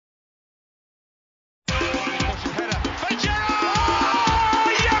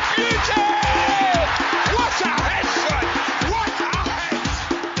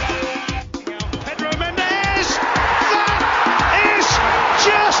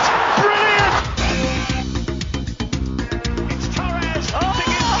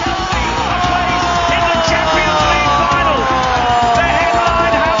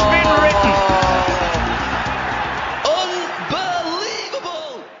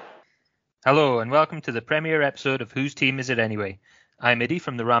Hello and welcome to the premiere episode of Whose Team Is It Anyway? I'm Eddie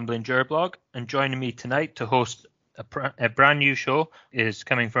from the Ramblin' Jur blog, and joining me tonight to host a brand new show is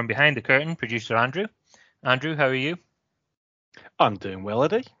coming from behind the curtain, producer Andrew. Andrew, how are you? I'm doing well,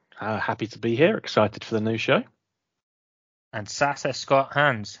 Eddie. Happy to be here, excited for the new show. And Sasa Scott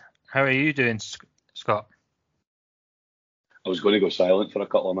Hands. How are you doing, Scott? I was going to go silent for a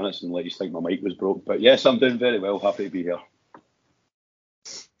couple of minutes and let you think my mic was broke, but yes, I'm doing very well. Happy to be here.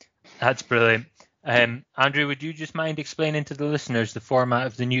 That's brilliant. Andrew, would you just mind explaining to the listeners the format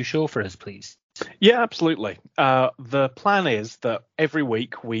of the new show for us, please? Yeah, absolutely. The plan is that every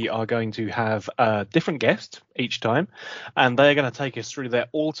week we are going to have a different guest each time, and they're going to take us through their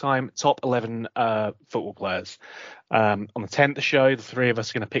all-time top 11 football players. On the 10th show, the three of us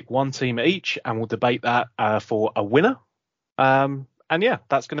are going to pick one team each, and we'll debate that for a winner. And yeah,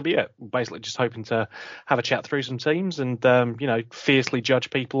 that's going to be it. Basically, just hoping to have a chat through some teams and fiercely judge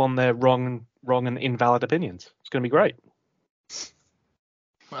people on their wrong and invalid opinions. It's going to be great.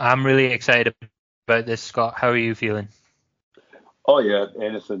 I'm really excited about this, Scott. How are you feeling? Oh yeah,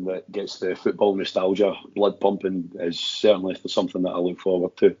 anything that gets the football nostalgia blood pumping is certainly something that I look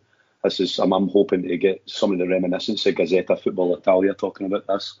forward to. I'm hoping to get some of the reminiscence of Gazzetta Football Italia talking about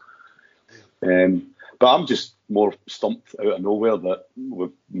this. But I'm just more stumped out of nowhere that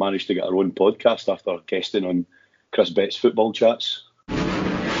we've managed to get our own podcast after guesting on Chris Bett's football chats. No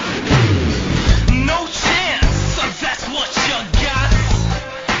chance, so that's what you got.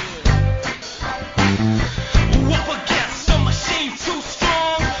 Up against a machine too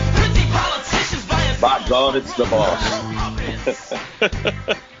strong. Pretty politicians buying. By God, it's the boss.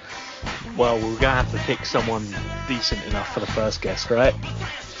 Well, we're going to have to pick someone decent enough for the first guest, right?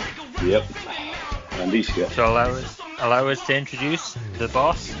 Yep. And he's here. So allow us to introduce the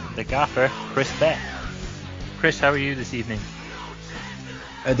boss, the gaffer, Chris Bett. Chris, how are you this evening?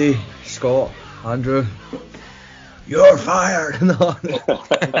 Eddie, Scott, Andrew, you're fired. I'm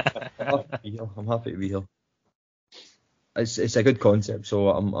happy to be here. It's a good concept, so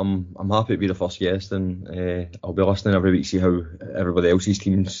I'm happy to be the first guest, and I'll be listening every week to see how everybody else's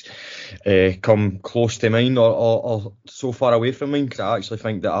teams come close to mine or so far away from mine, because I actually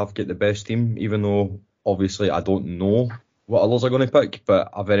think that I've got the best team, even though obviously I don't know what others are going to pick, but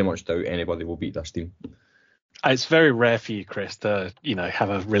I very much doubt anybody will beat this team. It's very rare for you, Chris, to have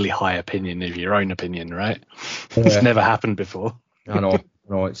a really high opinion of your own opinion, right? Yeah. It's never happened before. I know.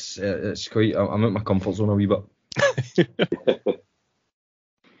 It's quite. I'm at my comfort zone a wee bit.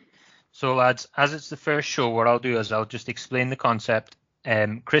 So lads, as it's the first show, what I'll do is I'll just explain the concept.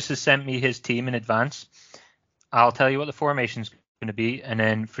 Chris has sent me his team in advance. I'll tell you what the formation's going to be, and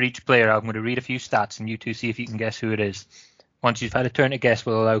then for each player I'm going to read a few stats and you two see if you can guess who it is. Once you've had a turn to guess,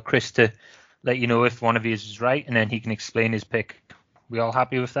 we'll allow Chris to let you know if one of you is right, and then he can explain his pick. We all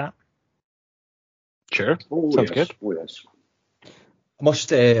happy with that? Sure. Sounds good. Oh, yes. I must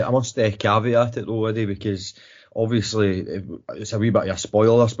caveat it though, Eddie, because obviously it's a wee bit of a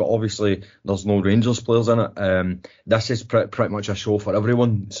spoiler, but obviously there's no Rangers players in it. This is pretty much a show for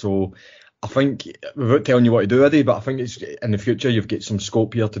everyone, so I think, without telling you what to do, Eddie, but I think it's in the future you've got some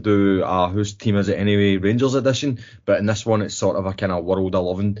scope here to do whose team is it anyway Rangers edition, but in this one it's sort of a kind of World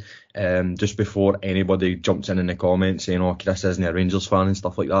 11, just before anybody jumps in the comments saying, oh, Chris isn't a Rangers fan and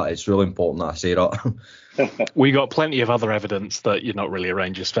stuff like that. It's really important that I say that. We got plenty of other evidence that you're not really a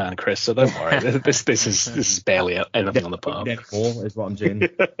Rangers fan, Chris, so don't worry. This is barely anything on the park. More is what I'm saying.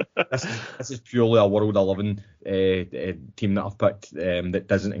 This is purely a World 11 team that I've picked that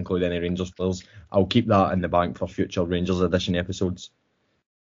doesn't include any Rangers players. I'll keep that in the bank for future Rangers edition episodes.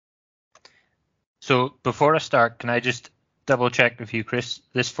 So before I start, can I just double check with you, Chris?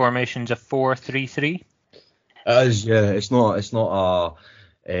 This formation's a 4-3-3? It is, yeah. It's not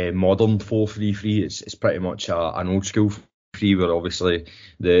a modern 4-3-3. It's pretty much an old school 3, where obviously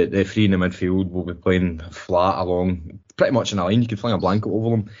the three in the midfield will be playing flat along pretty much in a line. You could fling a blanket over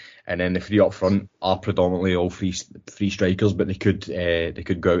them, and then the three up front are predominantly all three strikers, but they could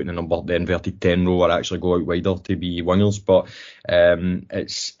go out in the inverted 10 row or actually go out wider to be wingers. But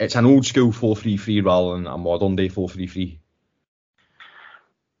it's an old school 4-3-3 rather than a modern day 4-3-3.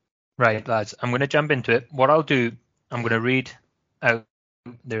 Right, lads, I'm going to jump into it. What I'll do, I'm going to read out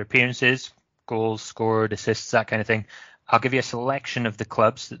their appearances, goals scored, assists, that kind of thing. I'll give you a selection of the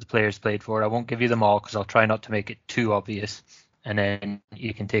clubs that the players played for. I won't give you them all because I'll try not to make it too obvious, and then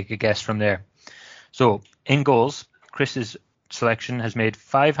you can take a guess from there. So, in goals, Chris's selection has made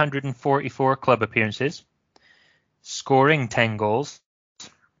 544 club appearances, scoring 10 goals,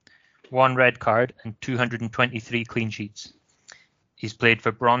 1 red card, and 223 clean sheets. He's played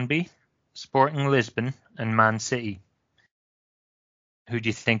for Brøndby, Sporting Lisbon, and Man City. Who do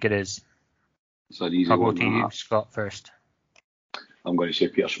you think it is? It's an easy I'll go one. to you, Scott, first. I'm going to say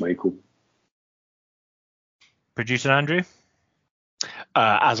Peter Schmeichel. Producer Andrew?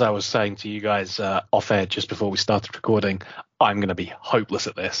 As I was saying to you guys off air just before we started recording, I'm going to be hopeless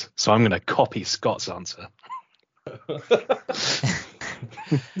at this, so I'm going to copy Scott's answer.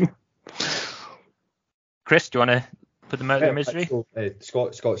 Chris, do you want to put them out of their misery?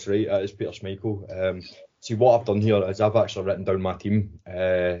 Scott's right. It's Peter Schmeichel. See, what I've done here is I've actually written down my team,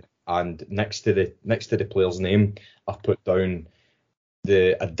 and next to the player's name, I've put down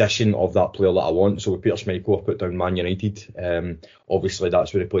the addition of that player that I want. So with Peter Schmeichel, I've put down Man United. Obviously,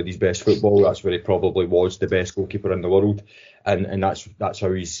 that's where he played his best football. That's where he probably was the best goalkeeper in the world, and that's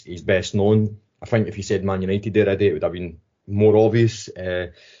how he's best known. I think if you said Man United there, it would have been more obvious.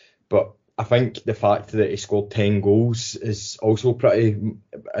 But I think the fact that he scored 10 goals is also pretty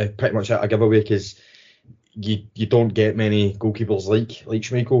much a giveaway, because you don't get many goalkeepers like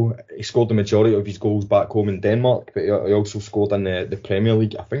Schmeichel. He scored the majority of his goals back home in Denmark, but he also scored in the Premier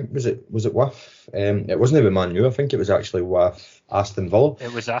League. I think was it with it wasn't even Man U. I think it was actually with Aston Villa.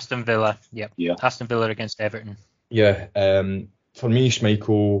 It was Aston Villa. Yep. Yeah. Aston Villa against Everton. Yeah. For me,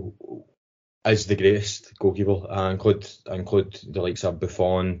 Schmeichel is the greatest goalkeeper. I include the likes of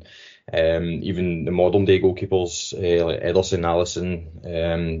Buffon, even the modern day goalkeepers like Ederson,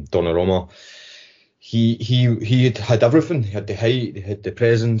 Alisson, Donnarumma. He had everything. He had the height, he had the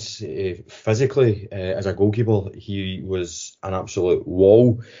presence. Physically, as a goalkeeper, he was an absolute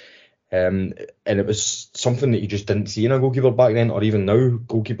wall. And it was something that you just didn't see in a goalkeeper back then, or even now.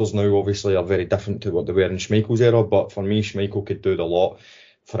 Goalkeepers now obviously are very different to what they were in Schmeichel's era, but for me, Schmeichel could do the lot.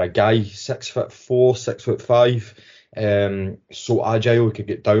 For a guy 6'4", 6'5", so agile, he could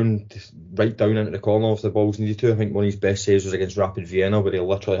get right down into the corner if the ball's needed to. I think one of his best saves was against Rapid Vienna, where he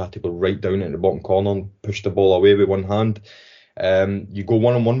literally had to go right down into the bottom corner and push the ball away with one hand. You go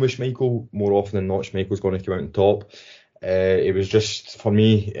one-on-one with Schmeichel, more often than not, Schmeichel's going to come out on top. It was just, for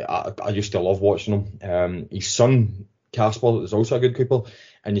me, I used to love watching him. His son, Casper, is also a good keeper,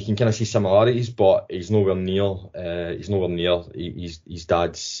 and you can kind of see similarities, but he's nowhere near his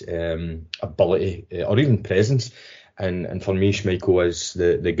dad's ability or even presence. And for me, Schmeichel is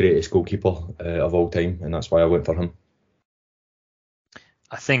the greatest goalkeeper of all time, and that's why I went for him.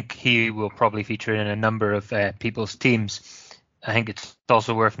 I think he will probably feature in a number of people's teams. I think it's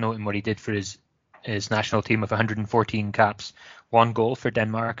also worth noting what he did for his national team of 114 caps, 1 goal for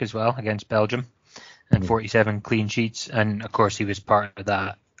Denmark as well against Belgium, and 47 clean sheets. And of course, he was part of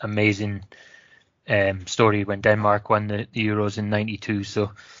that amazing story when Denmark won the Euros in '92.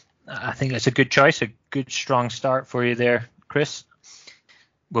 So I think it's a good choice, a good strong start for you there, Chris.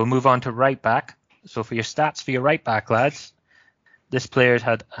 We'll move on to right back. So for your stats for your right back, lads, this player's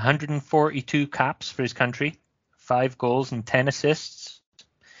had 142 caps for his country, 5 goals and 10 assists.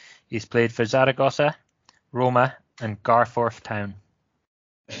 He's played for Zaragoza, Roma, and Garforth Town.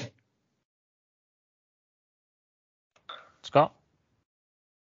 Scott?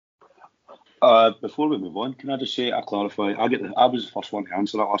 Before we move on, can I just say, I clarify, I was the first one to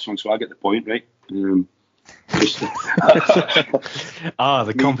answer that last one, so I get the point, right? The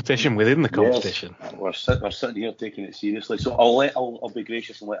competition within the competition. Yes, we're sitting here taking it seriously, so I'll be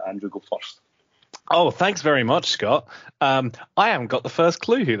gracious and let Andrew go first. Oh, thanks very much, Scott. I haven't got the first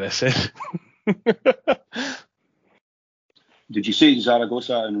clue who this is. Did you say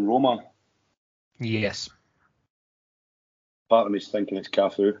Zaragoza and Roma? Yes. Part of me's thinking it's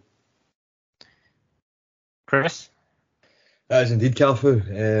Cafu. Chris? That is indeed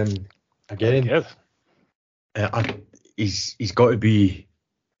Cafu. Again, he's got to be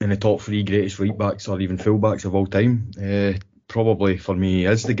in the top 3 greatest right backs or even full backs of all time. Probably for me, he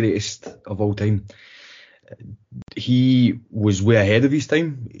is the greatest of all time. He was way ahead of his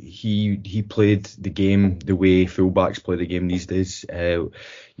time. He played the game the way fullbacks play the game these days. You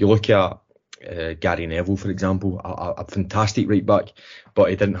look at Gary Neville, for example, a fantastic right back, but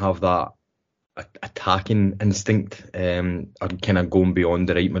he didn't have that attacking instinct, or kind of going beyond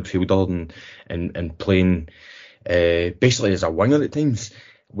the right midfielder and playing basically as a winger at times.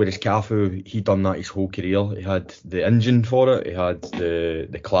 Whereas Cafu, he done that his whole career. He had the engine for it. He had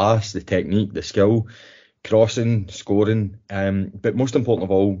the class, the technique, the skill, crossing, scoring. But most important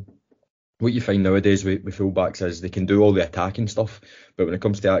of all, what you find nowadays with fullbacks is they can do all the attacking stuff, but when it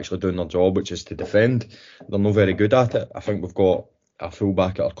comes to actually doing their job, which is to defend, they're not very good at it. I think we've got a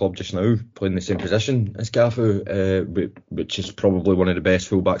fullback at our club just now playing the same position as Cafu, which is probably one of the best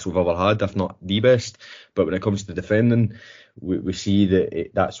fullbacks we've ever had, if not the best. But when it comes to defending, we see that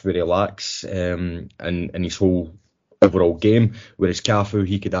that's where he lacks in his whole overall game. Whereas Cafu,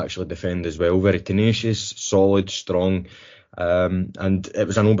 he could actually defend as well. Very tenacious, solid, strong, And it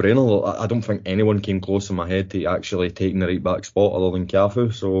was a no-brainer. I don't think anyone came close in my head to actually taking the right back spot other than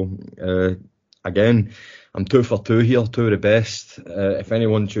Cafu. So again, I'm 2 for 2 here, 2 of the best. If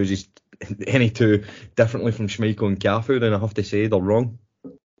anyone chooses any two differently from Schmeichel and Cafu, then I have to say they're wrong.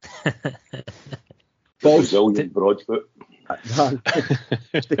 Brazilian Broadfoot.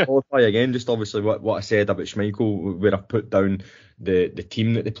 Just to qualify again, just obviously what I said about Schmeichel, where I put down the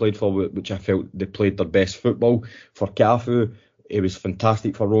team that they played for, which I felt they played their best football. For Cafu, he was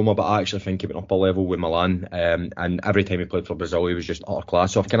fantastic for Roma, but I actually think he went up a level with Milan, and every time he played for Brazil, he was just utter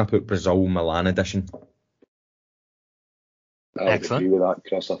class. So I've kind of put Brazil-Milan edition. I would agree with that,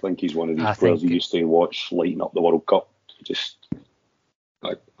 Chris. I think he's one of these players you used to watch lighting up the World Cup. Just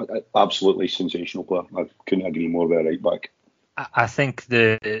absolutely sensational player. I couldn't agree more with a right back. I think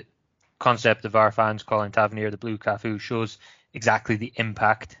the concept of our fans calling Tavernier the Blue Cafu shows exactly the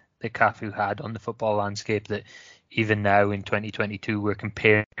impact that Cafu had on the football landscape, that even now in 2022 we're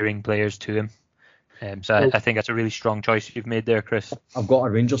comparing players to him. I think that's a really strong choice you've made there, Chris. I've got a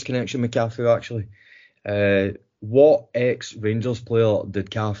Rangers connection with Cafu, actually. What ex-Rangers player did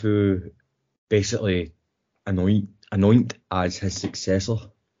Cafu basically anoint as his successor?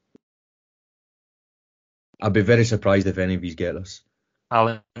 I'd be very surprised if any of these get this.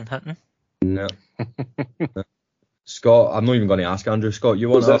 Alan Hutton? No. Scott, I'm not even going to ask Andrew. Scott, you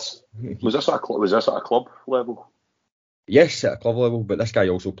want this? Was this at a club level? Yes, at a club level, but this guy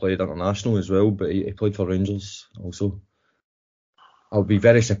also played international as well, but he played for Rangers also. I'll be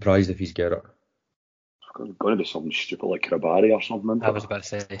very surprised if he's get it. It's going to be something stupid like Krabari or something. I was about to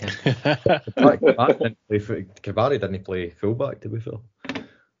say him. Krabari didn't play fullback, to be fair.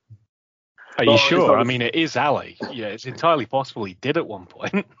 Are you sure? I mean, it is Ali. Yeah, it's entirely possible he did at one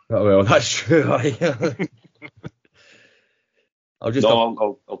point. Oh, well, that's true. I'll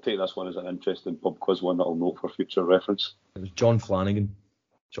take this one as an interesting pub quiz one that I'll note for future reference. It was John Flanagan.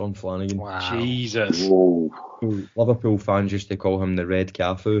 Wow. Jesus. Whoa. Liverpool fans used to call him the Red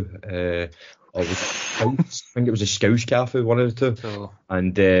Cafu. I think it was a Scouse Cafu, one of the two. So,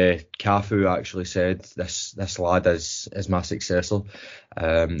 and Cafu actually said, this lad is my successor.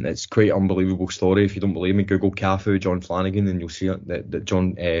 It's quite an unbelievable story. If you don't believe me, Google Cafu, John Flanagan, and you'll see that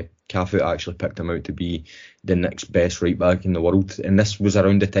John Cafu actually picked him out to be the next best right back in the world. And this was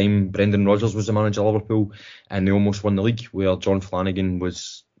around the time Brendan Rodgers was the manager of Liverpool, and they almost won the league, where John Flanagan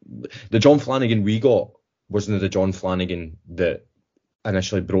was... The John Flanagan we got wasn't the John Flanagan that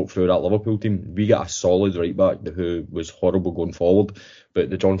initially broke through that Liverpool team. We got a solid right back who was horrible going forward, but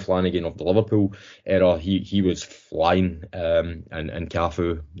the John Flanagan of the Liverpool era, he was flying, and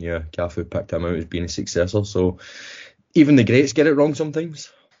Cafu picked him out as being a successor. So even the greats get it wrong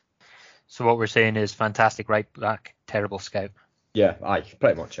sometimes. So what we're saying is fantastic right back, terrible scout. Yeah,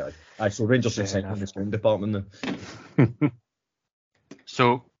 pretty much. So Rangers are second in the scouting department now.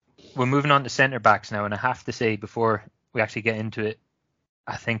 So we're moving on to centre backs now, and I have to say before we actually get into it,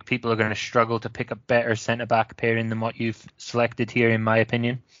 I think people are going to struggle to pick a better centre-back pairing than what you've selected here, in my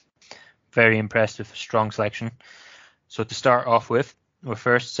opinion. Very impressed with a strong selection. So to start off with, our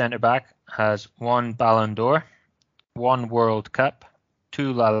first centre-back has 1 Ballon d'Or, 1 World Cup,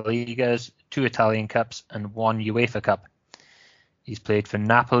 2 La Ligas, 2 Italian Cups, and 1 UEFA Cup. He's played for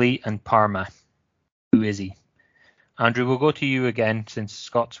Napoli and Parma. Who is he? Andrew, we'll go to you again since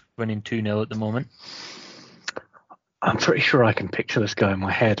Scott's winning 2-0 at the moment. I'm pretty sure I can picture this guy in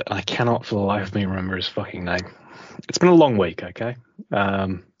my head, and I cannot for the life of me remember his fucking name. It's been a long week, okay?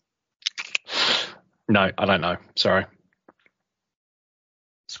 No, I don't know. Sorry.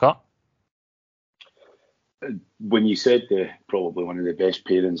 Scott? When you said probably one of the best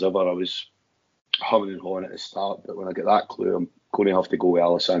pairings ever, I was humming and hawing at the start, but when I get that clue, I'm going to have to go with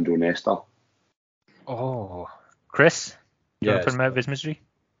Alessandro Nesta. Oh. Chris? Do you want to put him out of his misery?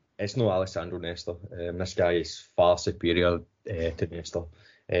 It's no Alessandro Nesta. This guy is far superior to Nesta.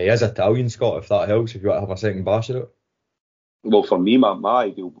 He is Italian, Scott, if that helps, if you want to have a second bash at it. Well, for me, my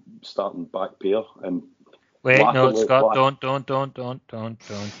ideal starting back pair. And wait, no, Scott, don't.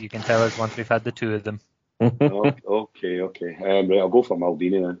 You can tell us once we've had the two of them. Okay. Right, I'll go for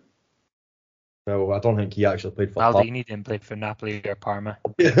Maldini then. Well, I don't think he actually played for Maldini didn't play for Napoli or Parma.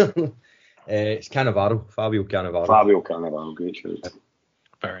 It's Cannavaro, Fabio Cannavaro. Fabio Cannavaro, great choice.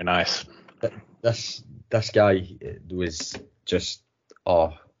 Very nice. This guy was just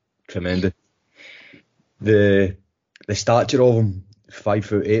tremendous. The stature of him,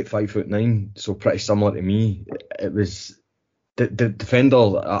 5'8", 5'9", so pretty similar to me. It was the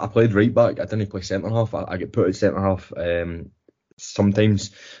defender. I played right back. I didn't play centre half. I get put at centre half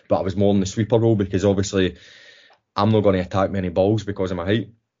sometimes, but I was more in the sweeper role because obviously I'm not going to attack many balls because of my height.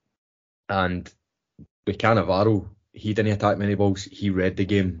 And with Cannavaro, he didn't attack many balls. He read the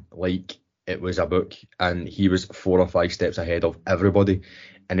game like it was a book, and he was 4 or 5 steps ahead of everybody.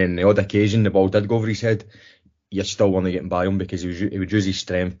 And then the odd occasion the ball did go over his head, you still want to get by him because he would use his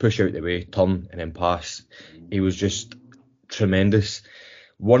strength, push out the way, turn, and then pass. He was just tremendous.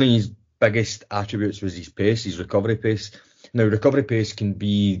 One of his biggest attributes was his pace, his recovery pace. Now, recovery pace can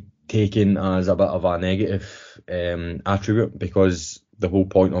be taken as a bit of a negative attribute, because the whole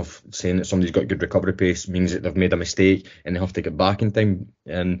point of saying that somebody's got good recovery pace means that they've made a mistake and they have to get back in time.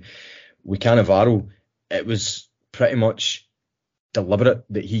 And with Cannavaro, it was pretty much deliberate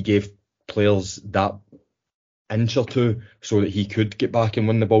that he gave players that inch or two so that he could get back and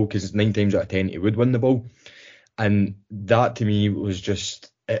win the ball, because 9 times out of 10 he would win the ball. And that to me was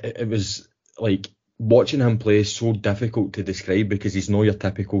just, it was like watching him play is so difficult to describe, because he's not your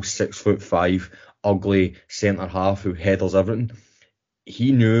typical 6'5" ugly centre half who headers everything.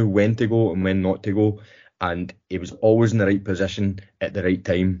 He knew when to go and when not to go, and he was always in the right position at the right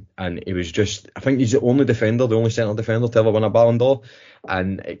time. And it was just, I think he's the only centre defender to ever win a Ballon d'Or,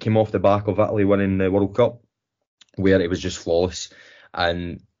 and it came off the back of Italy winning the World Cup, where it was just flawless.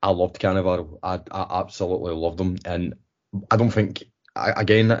 And I loved Cannavaro. I absolutely loved him. And I don't think,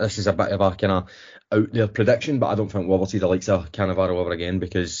 again, this is a bit of a kind of out there prediction, but I don't think we'll ever see the likes of Cannavaro ever again,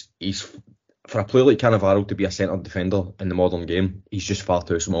 because he's, for a player like Cannavaro to be a centre defender in the modern game, he's just far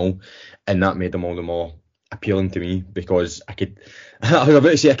too small. And that made him all the more appealing to me, because I was about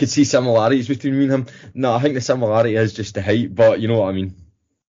to say I could see similarities between me and him. No, I think the similarity is just the height, but you know what I mean.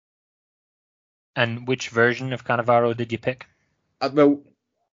 And which version of Cannavaro did you pick? Well,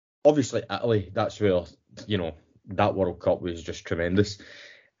 obviously Italy, that's where, that World Cup was just tremendous.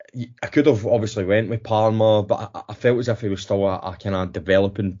 I could have obviously went with Parma, but I felt as if he was still a kind of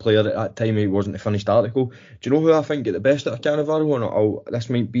developing player at that time. He wasn't a finished article. Do you know who I think get the best out of Cannavaro? This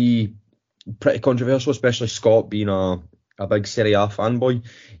might be pretty controversial, especially Scott being a big Serie A fanboy.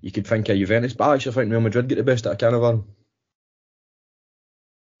 You could think of Juventus, but I actually think Real Madrid get the best out of Cannavaro.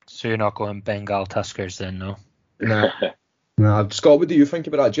 So you're not going Bengal Tuskers then, no? Nah. Scott, what do you think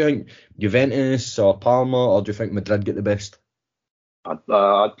about that? Do you think Juventus or Parma, or do you think Madrid get the best? I'd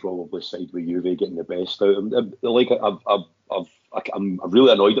probably side with Juve getting the best out of him. I'm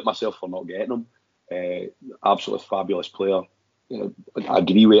really annoyed at myself for not getting him. Absolutely fabulous player. I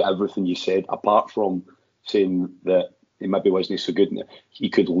agree with everything you said, apart from saying that he maybe wasn't so good. He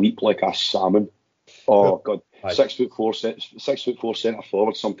could leap like a salmon. Oh God, 6'4" centre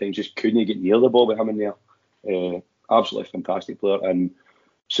forward. Sometimes just couldn't get near the ball with him in there. Absolutely fantastic player, and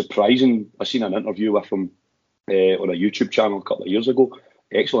surprising. I seen an interview with him on a YouTube channel a couple of years ago.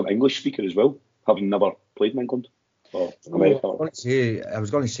 Excellent English speaker as well, having never played in England or America. I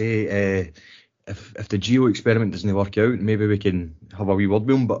was going to say, if the Gio experiment doesn't work out, maybe we can have a wee word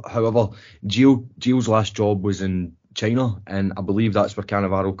with him. But however, Gio's last job was in China, and I believe that's where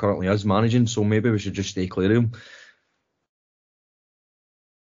Cannavaro currently is managing, so maybe we should just stay clear of him.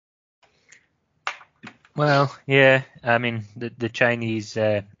 Well, yeah, I mean, the Chinese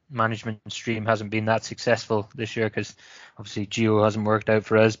management stream hasn't been that successful this year, because obviously Gio hasn't worked out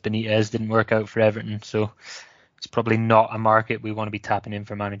for us, Benitez didn't work out for Everton, so it's probably not a market we want to be tapping in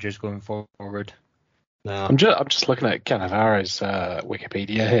for managers going forward. No. I'm just looking at Cannavaro's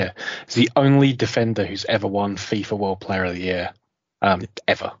Wikipedia here. He's the only defender who's ever won FIFA World Player of the Year,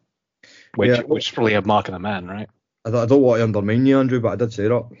 ever. Which is probably a mark of the man, right? I don't want to undermine you, Andrew, but I did say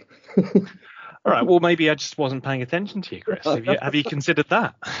that. All right. Well, maybe I just wasn't paying attention to you, Chris. Have you considered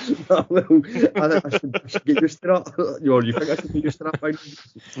that? I should get used to that. You think I should get used to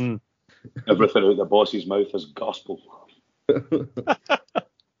that? Everything out the boss's mouth is gospel.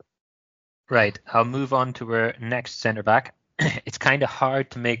 Right. I'll move on to our next centre back. It's kind of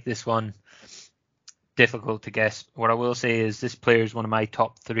hard to make this one difficult to guess. What I will say is this player is one of my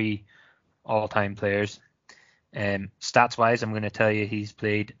top 3 all-time players. Stats wise, I'm going to tell you he's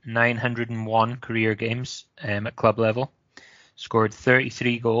played 901 career games at club level, scored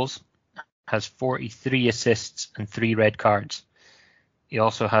 33 goals, has 43 assists and 3 red cards. He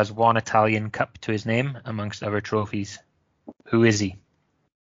also has 1 Italian Cup to his name, amongst other trophies. Who is he?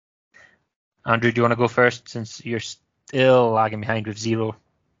 Andrew, do you want to go first, since you're still lagging behind with 0?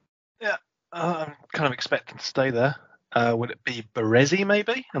 Yeah, I'm kind of expecting to stay there. Would it be Baresi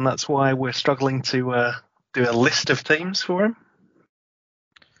maybe? And that's why we're struggling to do a list of teams for him.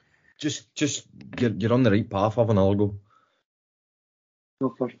 Just you're on the right path. Have another go.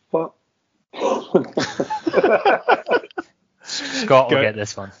 Oh, for fuck. Scott will get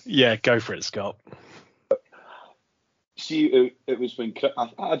this one. Yeah, go for it, Scott. See, it was when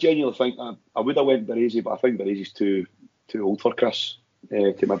I genuinely think I would have went Baresi, but I think Baresi's too old for Chris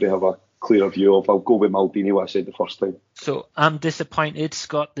to maybe have clearer view of. I'll go with Maldini, what I said the first time. So I'm disappointed,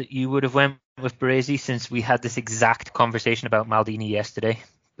 Scott, that you would have went with Baresi, since we had this exact conversation about Maldini yesterday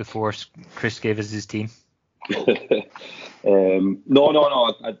before Chris gave us his team. No.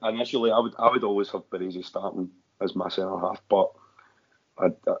 Initially, I would always have Baresi starting as my centre half, but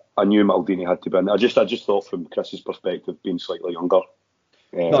I knew Maldini had to be in. I just thought from Chris's perspective, being slightly younger.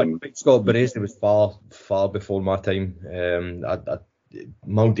 No, Scott Baresi was far before my time.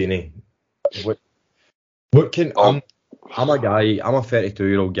 Maldini. What can I'm a guy. I'm a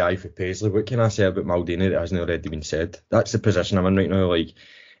 32-year-old guy for Paisley. What can I say about Maldini that hasn't already been said? That's the position I'm in right now. Like,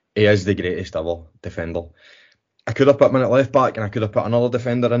 he is the greatest ever defender. I could have put him in at left back, and I could have put another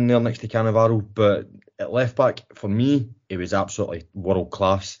defender in there next to Cannavaro, but at left back, for me, he was absolutely world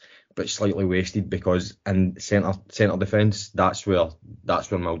class, but slightly wasted, because in centre defence, that's where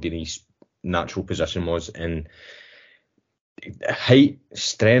Maldini's natural position was. And height,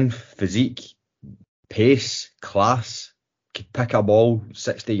 strength, physique, pace, class, could pick a ball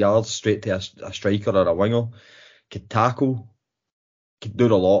 60 yards straight to a striker or a winger, could tackle, could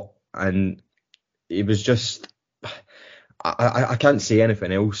do a lot, and he was just... I can't say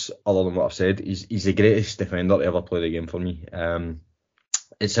anything else other than what I've said. He's the greatest defender to ever play the game for me.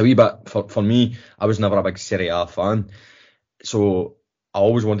 It's a wee bit, for me, I was never a big Serie A fan, so I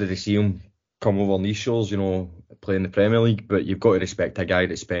always wanted to see him come over these shores, play in the Premier League, but you've got to respect a guy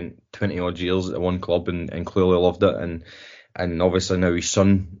that spent 20 odd years at one club and clearly loved it, and obviously now his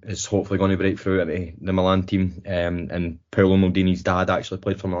son is hopefully going to break through into the Milan team, and Paolo Maldini's dad actually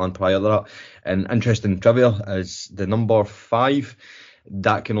played for Milan prior to that. And interesting trivia is the number 5,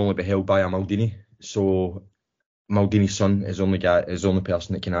 that can only be held by a Maldini, so Maldini's son is the only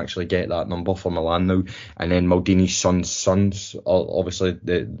person that can actually get that number for Milan now, and then Maldini's sons are obviously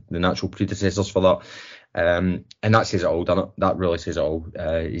the natural predecessors for that. And that says it all, doesn't it? That really says it all.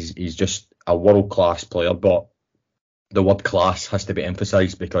 He's just a world-class player, but the word class has to be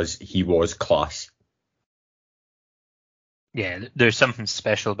emphasised because he was class. Yeah, there's something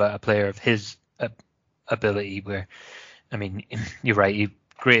special about a player of his ability where, I mean, you're right, he's the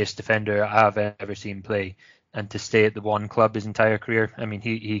greatest defender I've ever seen play, and to stay at the one club his entire career, I mean,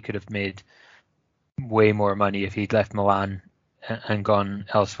 he could have made way more money if he'd left Milan and gone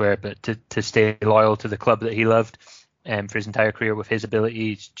elsewhere, but to stay loyal to the club that he loved for his entire career with his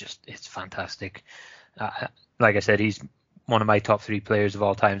ability, it's fantastic. Like I said, he's one of my top 3 players of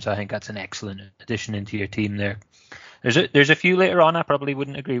all time, so I think that's an excellent addition into your team there. There's a few later on I probably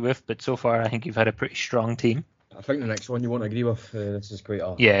wouldn't agree with, but so far I think you've had a pretty strong team. I think the next one you won't agree with. This is quite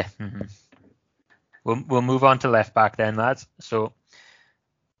a... Yeah. Mm-hmm. We'll move on to left back then, lads. So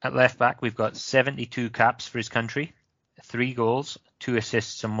at left back we've got 72 caps for his country, 3 goals, 2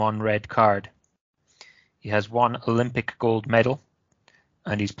 assists and 1 red card. He has 1 Olympic gold medal,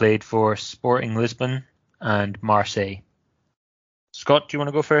 and he's played for Sporting Lisbon and Marseille. Scott, do you want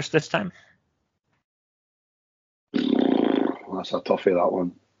to go first this time? That's a toughie, that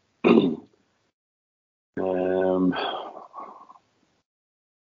one.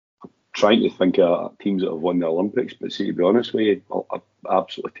 Trying to think of teams that have won the Olympics, but see, to be honest with you, I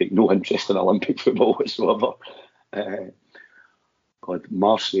absolutely take no interest in Olympic football whatsoever.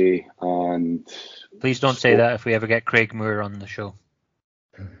 Marseille and... Please don't say that if we ever get Craig Moore on the show.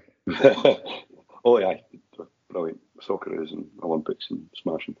 Oh yeah, brilliant. Socceroos and Olympics and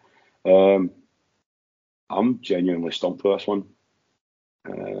smashing. I'm genuinely stumped for this one.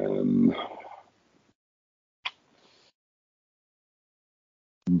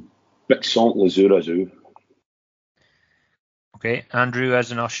 Bixont Lazurazu. Okay, Andrew,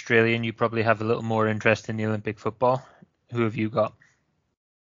 as an Australian, you probably have a little more interest in the Olympic football. Who have you got?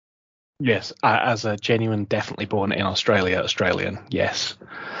 Yes, as a genuine, definitely born in Australian, yes.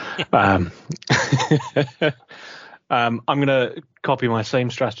 I'm going to copy my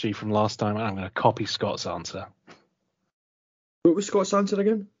same strategy from last time, and I'm going to copy Scott's answer. What was Scott's answer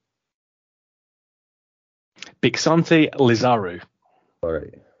again? Bixante Lizaru. All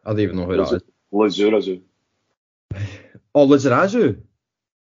right. I don't even know who that is. Lazurazu. Oh, Lizarazu.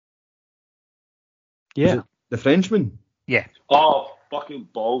 Yeah. The Frenchman? Yeah. Oh, fucking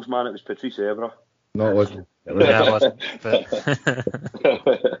balls, man. It was Patrice Evra. No, it wasn't. Yeah, it wasn't. But...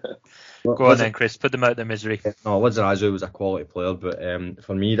 Go on then, Chris. Put them out of their misery. No, Lizarazu was a quality player, but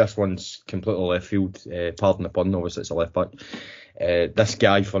for me, this one's completely left field. Pardon the pun, obviously it's a left back. This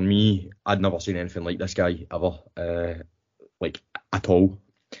guy, for me, I'd never seen anything like this guy ever, at all.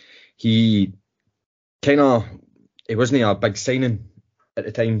 He wasn't a big signing at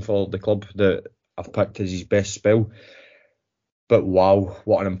the time for the club that I've picked as his best spell. But wow,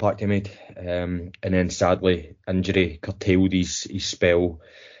 what an impact he made. And then sadly, injury curtailed his spell.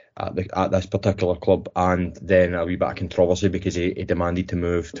 at this particular club, and then a wee bit of controversy because he demanded to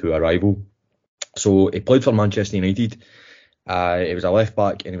move to a rival. So he played for Manchester United. He was a left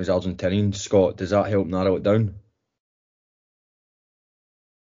back and he was Argentinian. Scott, does that help narrow it down?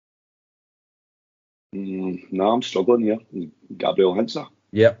 No, I'm struggling here. Gabriel Heinze.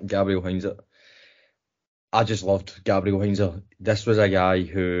 Yep, Gabriel Heinze. I just loved Gabriel Heinze. This was a guy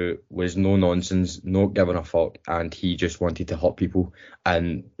who was no nonsense, not giving a fuck, and he just wanted to hurt people.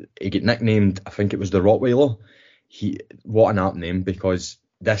 And he got nicknamed, I think it was the Rottweiler. What an apt name, because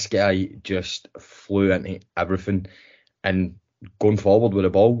this guy just flew into everything. And going forward with the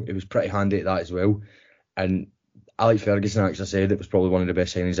ball, it was pretty handy at that as well. And Alex Ferguson actually said it was probably one of the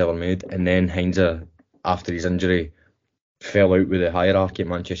best signings ever made. And then Heinze, after his injury, fell out with the hierarchy at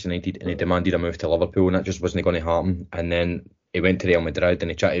Manchester United and he demanded a move to Liverpool, and that just wasn't going to happen. And then he went to Real Madrid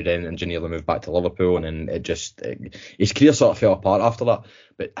and he tried to engineer the move back to Liverpool, and then his career sort of fell apart after that.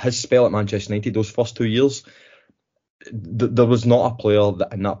 But his spell at Manchester United, those first 2 years, there was not a player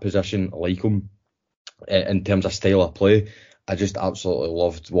in that position like him in terms of style of play. I just absolutely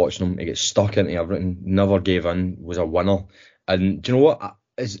loved watching him. He gets stuck into everything, never gave in, was a winner. And do you know what?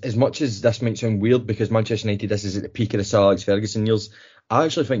 As much as this might sound weird, because Manchester United, this is at the peak of the Sir Alex Ferguson years, I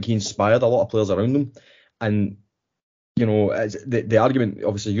actually think he inspired a lot of players around him. And, you know, the argument,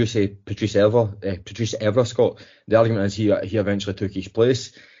 obviously you say Patrice Evra, Scott, the argument is he eventually took his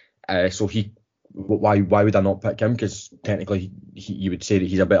place. So why would I not pick him? Because technically you would say that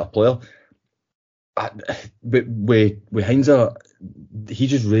he's a better player. But with Heinze, he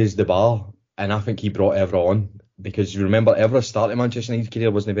just raised the bar, and I think he brought Evra on. Because you remember, Evra's start at Manchester United's career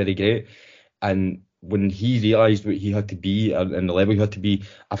wasn't very great, and when he realised what he had to be and the level he had to be,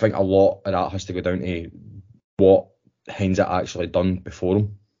 I think a lot of that has to go down to what Heinze actually done before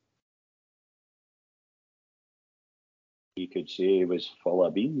him. You could say he was full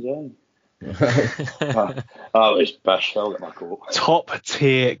of beans, that was pish. I'll get my coat. Top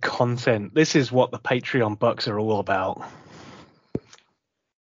tier content. This is what the Patreon bucks are all about.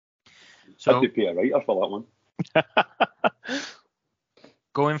 So I'd pay a writer for that one.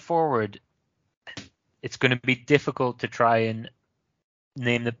 Going forward, it's going to be difficult to try and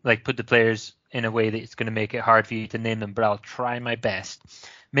put the players in a way that it's going to make it hard for you to name them, but I'll try my best,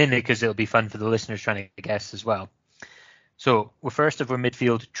 mainly because it'll be fun for the listeners trying to guess as well. So our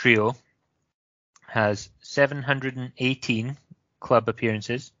midfield trio has 718 club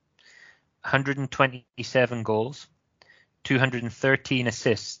appearances, 127 goals, 213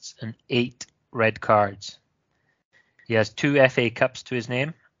 assists, and 8 red cards. He has 2 FA Cups to his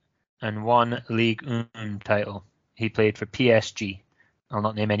name and 1 Ligue 1 title. He played for PSG. I'll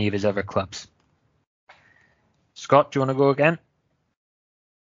not name any of his other clubs. Scott, do you want to go again?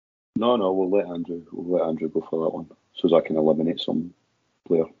 No, we'll let Andrew go for that one, so as I can eliminate some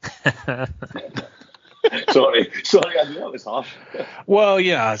player. Sorry, Andrew, that was harsh. Well,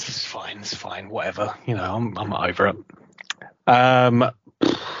 yeah, it's fine, whatever. You know, I'm over it.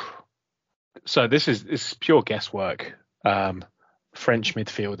 So this is pure guesswork. French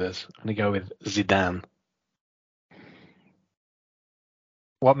midfielders. I'm going to go with Zidane.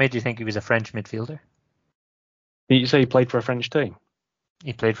 What made you think he was a French midfielder? You say he played for a French team?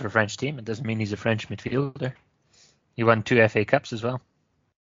 He played for a French team. It doesn't mean he's a French midfielder. He won 2 FA Cups as well.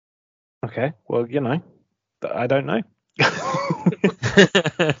 Okay, well, you know, I don't know.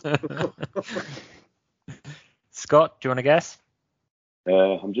 Scott, do you want to guess?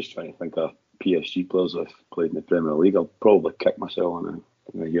 I'm just trying to think of PSG players that have played in the Premier League. I'll probably kick myself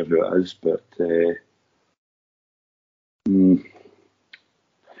when I hear who it is, but I'm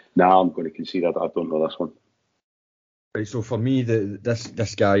going to concede. I don't know this one. Right, so for me,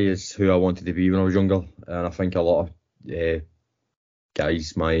 this guy is who I wanted to be when I was younger, and I think a lot of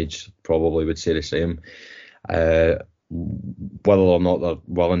guys my age probably would say the same. Whether or not they're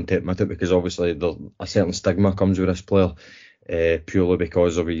willing to admit it, because obviously a certain stigma comes with this player, purely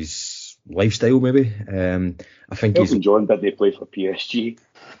because of his lifestyle, maybe. I think Elton John didn't play for PSG.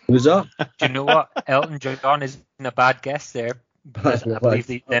 Was that? Do you know what? Elton John isn't a bad guess there. Because I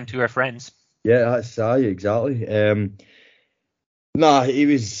believe them two are friends. Yeah, that's exactly.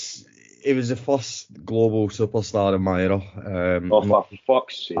 He was the first global superstar in my era. For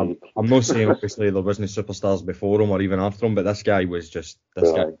fuck's sake. I'm not saying obviously there wasn't superstars before him or even after him, but this guy was just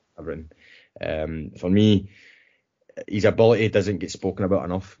guy. Everything. For me, his ability doesn't get spoken about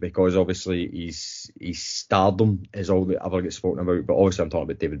enough, because obviously his stardom is all that ever gets spoken about. But obviously I'm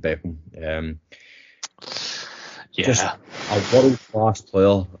talking about David Beckham. Just a world-class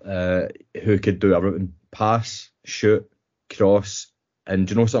player who could do everything: pass, shoot, cross. And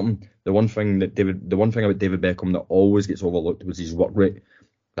do you know something? The one thing about David Beckham that always gets overlooked was his work rate.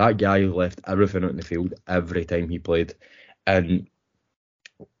 That guy left everything out in the field every time he played. And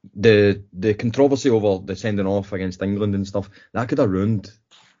the controversy over the sending off against England and stuff, that could have ruined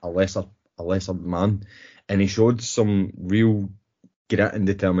a lesser man. And he showed some real grit and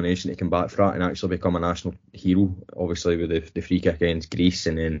determination to come back for that and actually become a national hero, obviously with the free kick against Greece,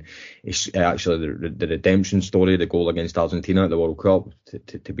 and then actually the redemption story, the goal against Argentina at the World Cup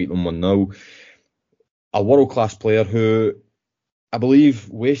to beat them 1-0. A world-class player who I believe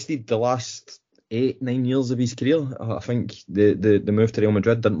wasted the last 8-9 years of his career. I think the move to Real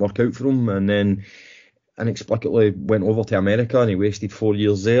Madrid didn't work out for him, and then inexplicably went over to America and he wasted 4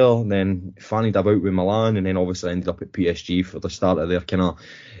 years there, and then fannied about with Milan, and then obviously ended up at PSG for the start of their kind of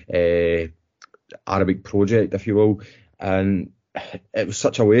Arabic project, if you will. And it was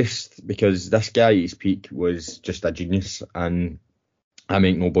such a waste because this guy at his peak was just a genius, and I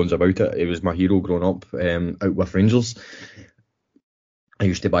make no bones about it. He was my hero growing up out with Rangers. I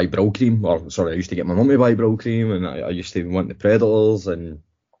used to buy Brill Cream, I used to get my mum to buy Brill Cream, and I used to want the Predators, and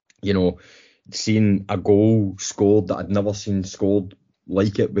seeing a goal scored that I'd never seen scored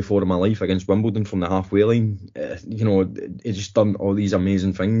like it before in my life against Wimbledon from the halfway line. He's just done all these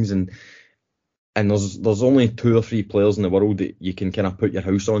amazing things, and there's only 2 or 3 players in the world that you can kind of put your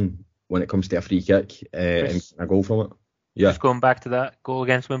house on when it comes to a free kick and a goal from it. Yeah. Just going back to that goal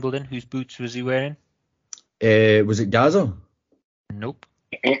against Wimbledon, whose boots was he wearing? Was it Gaza? Nope.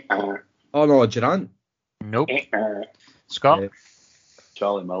 Oh no, Durant. Nope. Scott?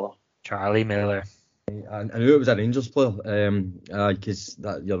 Charlie Miller. Charlie Miller. I knew it was a Rangers player, because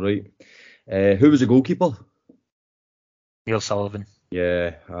you're right. Who was the goalkeeper? Neil Sullivan.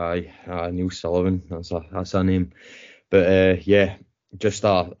 Yeah, Neil Sullivan. That's a name. But yeah, just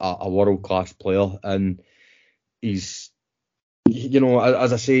a world class player, and he's,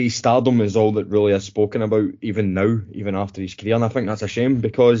 as I say, his stardom is all that really is spoken about even now, even after his career, and I think that's a shame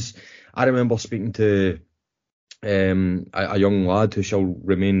because I remember speaking to a young lad who shall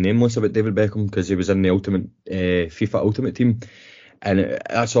remain nameless about David Beckham because he was in the FIFA Ultimate Team, and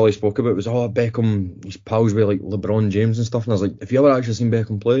that's all he spoke about was, Beckham, his pals with like LeBron James and stuff, and I was like, have you ever actually seen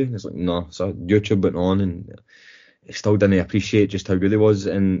Beckham play? And it's like, no. So YouTube went on, and he still didn't appreciate just how good he was,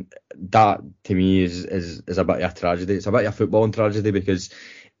 and that to me is a bit of a tragedy. It's a bit of a footballing tragedy because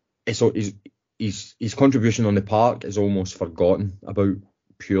his contribution on the park is almost forgotten about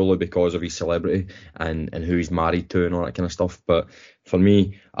purely because of his celebrity and who he's married to and all that kind of stuff. But for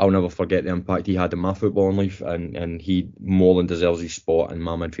me, I'll never forget the impact he had in my footballing life, and he more than deserves his spot in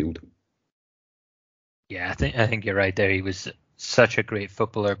my midfield. Yeah, I think you're right there. He was such a great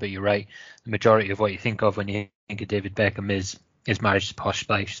footballer, but you're right. The majority of what you think of when you think of David Beckham is marriage to Posh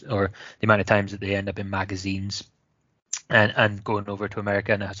Spice, or the amount of times that they end up in magazines and going over to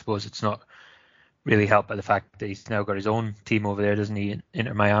America. And I suppose it's not really helped by the fact that he's now got his own team over there, doesn't he, in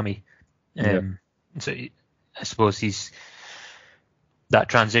Inter Miami? So I suppose he's that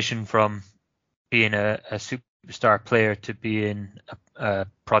transition from being a superstar player to being a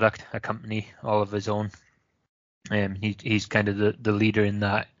product, a company all of his own. He's kind of the leader in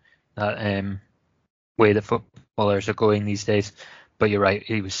that way that footballers are going these days. But you're right,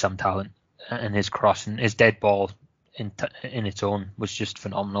 he was some talent, and his crossing, his dead ball in its own was just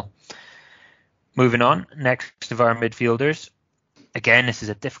phenomenal. Moving on, next of our midfielders. Again, this is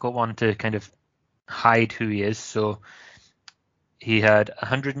a difficult one to kind of hide who he is. So he had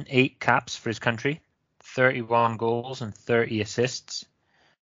 108 caps for his country, 31 goals and 30 assists,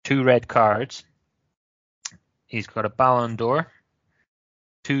 2 red cards. He's got a Ballon d'Or,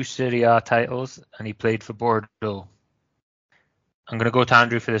 2 Serie A titles, and he played for Bordeaux. I'm going to go to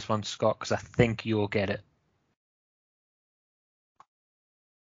Andrew for this one, Scott, because I think you'll get it.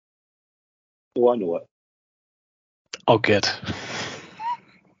 Oh, I know it. Oh, good.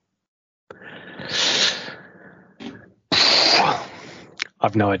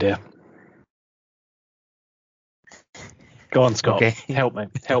 I've no idea. Go on, Scott. Okay. Help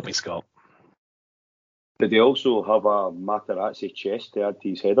me, Scott. Did he also have a Materazzi chest to add to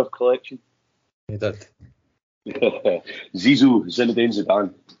his header collection? He did. Zinedine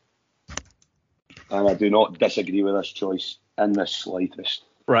Zidane. And I do not disagree with this choice in the slightest.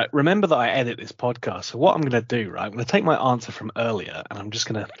 Right, remember that I edit this podcast, so what I'm going to do, right, I'm going to take my answer from earlier and I'm just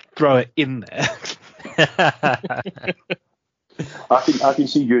going to throw it in there. I can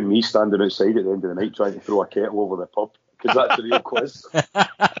see you and me standing outside at the end of the night trying to throw a kettle over the pub, because that's the real quiz.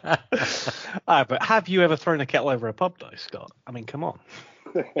 But have you ever thrown a kettle over a pub, though, Scott? I mean, come on.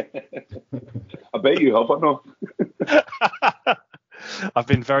 I bet you have, or not. I've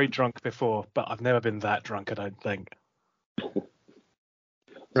been very drunk before, but I've never been that drunk, I don't think.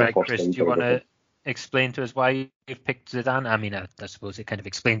 Right, Chris, do you want to explain to us why you've picked Zidane? I mean, I suppose it kind of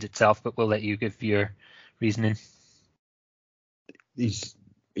explains itself, but we'll let you give your reasoning. He's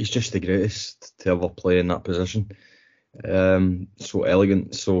just the greatest to ever play in that position. So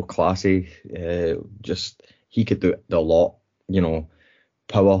elegant, so classy. Just he could do a lot.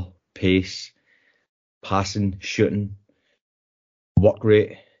 Power, pace, passing, shooting, work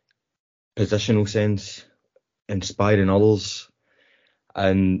rate, positional sense, inspiring others.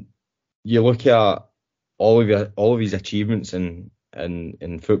 And you look at all of his achievements in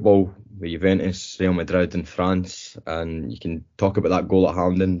football with Juventus, Real Madrid, and France, and you can talk about that goal at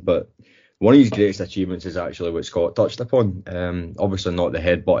Hampden, but one of his greatest achievements is actually what Scott touched upon. Obviously not the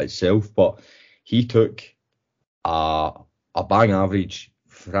headbutt itself, but he took a bang average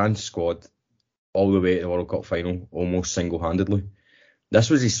France squad all the way to the World Cup final almost single-handedly. This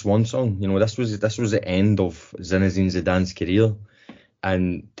was his swan song. This was the end of Zinedine Zidane's career.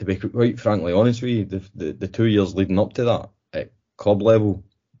 And to be quite frankly honest with you, the 2 years leading up to that at club level,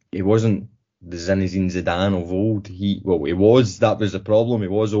 he wasn't the Zinedine Zidane of old. He was. That was the problem. He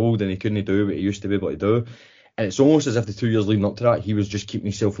was old and he couldn't do what he used to be able to do. And it's almost as if the 2 years leading up to that, he was just keeping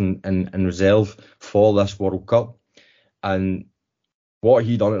himself in reserve for this World Cup. And what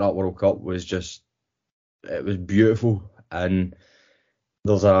he done at that World Cup was it was beautiful. And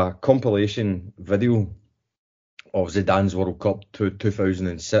there's a compilation video of Zidane's World Cup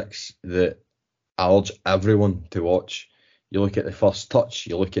 2006 that I urge everyone to watch. You look at the first touch,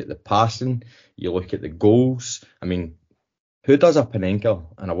 you look at the passing, you look at the goals. I mean, who does a Panenka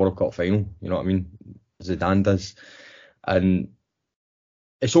in a World Cup final? You know what I mean? Zidane does. And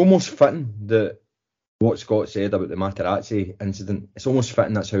it's almost fitting that what Scott said about the Materazzi incident, it's almost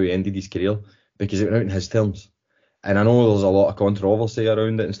fitting that's how he ended his career, because it went out in his terms. And I know there's a lot of controversy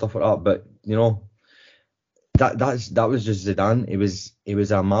around it and stuff like that, but that was just Zidane. He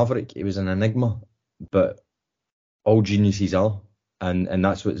was a maverick, he was an enigma, but all geniuses are, and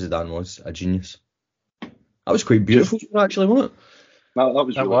that's what Zidane was, a genius. That was quite beautiful, actually, wasn't it? That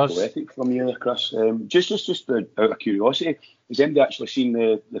was really poetic from you, Chris. Just out of curiosity, has anybody actually seen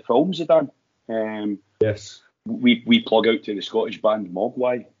the film Zidane? Yes. We plug out to the Scottish band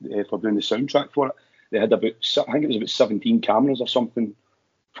Mogwai for doing the soundtrack for it. They had I think it was about 17 cameras or something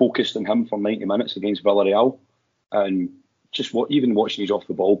focused on him for 90 minutes against Villarreal, and just even watching his off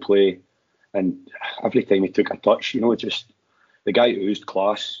the ball play, and every time he took a touch, just the guy oozed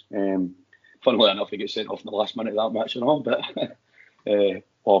class. Funnily enough, he gets sent off in the last minute of that match and all, but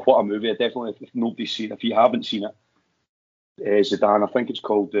what a movie! Definitely, if nobody's seen it, if you haven't seen it, Zidane, I think it's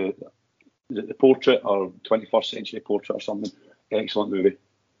called the Portrait or 21st Century Portrait or something. Excellent movie.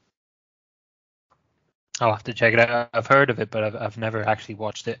 I'll have to check it out. I've heard of it, but I've never actually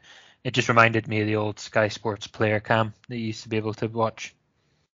watched it. It just reminded me of the old Sky Sports player cam that you used to be able to watch.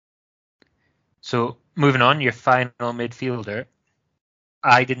 So moving on, your final midfielder.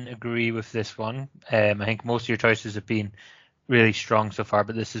 I didn't agree with this one. I think most of your choices have been really strong so far,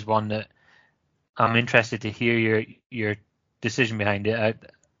 but this is one that I'm interested to hear your decision behind it.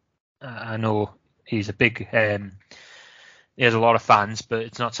 I know he's a big... he has a lot of fans, but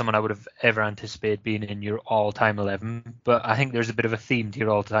it's not someone I would have ever anticipated being in your all-time 11. But I think there's a bit of a theme to your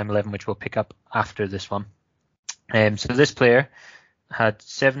all-time 11, which we'll pick up after this one. So this player had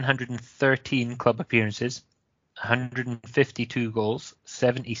 713 club appearances, 152 goals,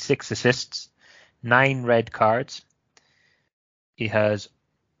 76 assists, 9 red cards. He has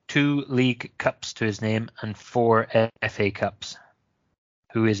 2 League Cups to his name and 4 FA Cups.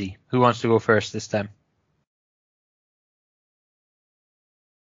 Who is he? Who wants to go first this time?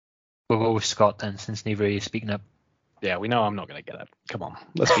 We'll go with Scott then, since neither of you is speaking up. Yeah, we know I'm not going to get it. Come on,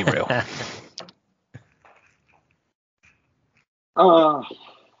 let's be real.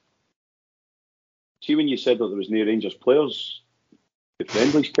 See, when you said that there was no Rangers players, the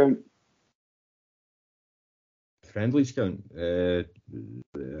friendlies count? Friendlies count?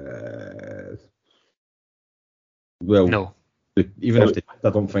 Well, no. Even if I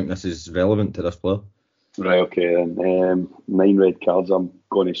don't think this is relevant to this player. Right, okay then. 9 red cards. I'm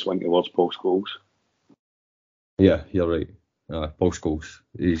going to swing towards Paul Scholes. Yeah, you're right. Paul Scholes.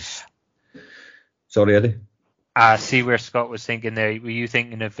 Sorry, Eddie. I see where Scott was thinking there. Were you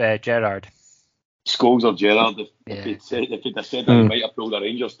thinking of Gerrard? Scholes or Gerrard. If he'd have said that, he might have pulled a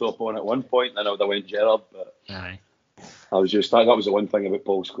Rangers top on at one point, then I would have went Gerrard. But Aye. I was just that was the one thing about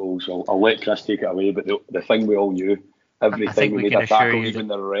Paul Scholes. So I'll let Chris take it away. But the thing we all knew, every time we made a tackle, even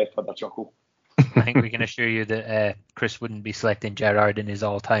the ref had a chuckle. I think we can assure you that Chris wouldn't be selecting Gerrard in his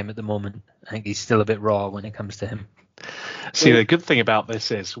all-time at the moment. I think he's still a bit raw when it comes to him. See, the good thing about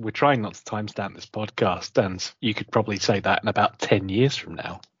this is we're trying not to timestamp this podcast, and you could probably say that in about 10 years from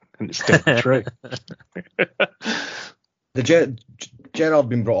now. and it's still not true. The Gerrard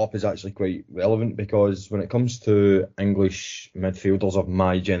being brought up is actually quite relevant because when it comes to English midfielders of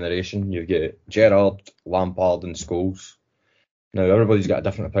my generation, you get Gerrard, Lampard and Scholes. Now, everybody's got a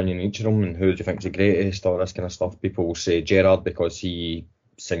different opinion on each of them and who do you think's the greatest, all this kind of stuff. People will say Gerrard because he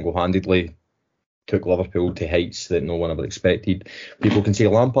single-handedly took Liverpool to heights that no one ever expected. People can say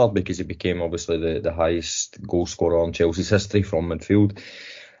Lampard because he became obviously the highest goal scorer in Chelsea's history from midfield.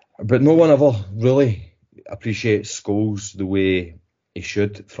 But no one ever really appreciates Scholes the way he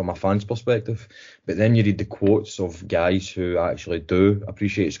should from a fan's perspective. But then you read the quotes of guys who actually do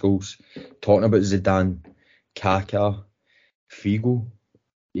appreciate Scholes, talking about Zidane, Kaká, Figo,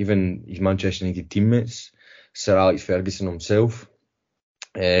 even his Manchester United teammates, Sir Alex Ferguson himself.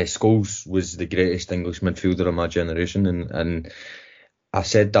 Scholes was the greatest English midfielder of my generation, and I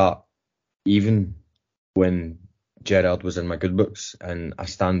said that even when Gerrard was in my good books, and I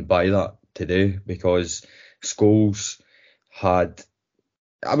stand by that today because Scholes had,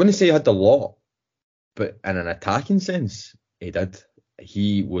 I wouldn't say he had a lot, but in an attacking sense, he did.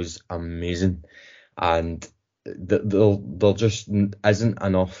 He was amazing, and there just isn't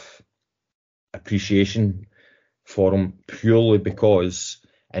enough appreciation for him purely because,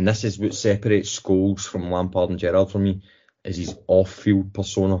 and this is what separates Scholes from Lampard and Gerrard for me, is his off-field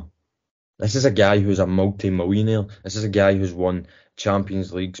persona. This is a guy who's a multi-millionaire. This is a guy who's won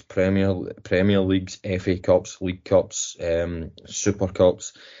Champions Leagues, Premier Leagues, FA Cups, League Cups, Super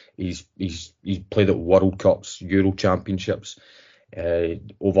Cups. He's played at World Cups, Euro Championships,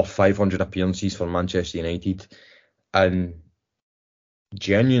 over 500 appearances for Manchester United. And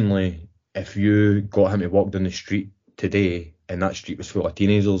genuinely, if you got him to walk down the street today and that street was full of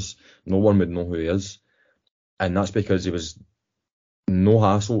teenagers, no one would know who he is. And that's because he was no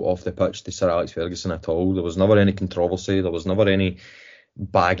hassle off the pitch to Sir Alex Ferguson at all. There was never any controversy. There was never any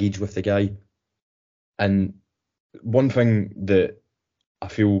baggage with the guy. And one thing that I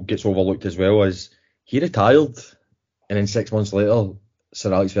feel gets overlooked as well is he retired, and then 6 months later,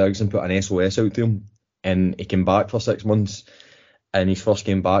 Sir Alex Ferguson put an SOS out to him, and he came back for 6 months, and his first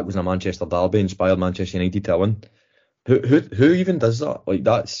game back was in a Manchester derby, inspired Manchester United to win. Who even does that? Like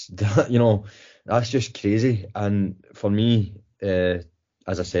that's just crazy. And for me, as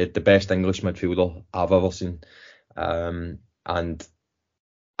I said, the best English midfielder I've ever seen, and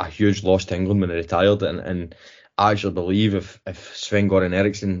a huge loss to England when he retired. And I actually believe if Sven-Göran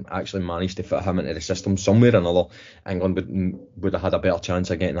Eriksson actually managed to fit him into the system somewhere or another, England would have had a better chance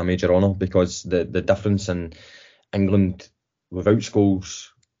of getting a major honour, because the difference in England without Scholes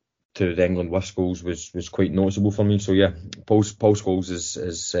to the England with Scholes was quite noticeable for me. So yeah, Paul Scholes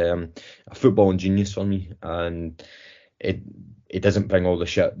is a footballing genius for me, and it doesn't bring all the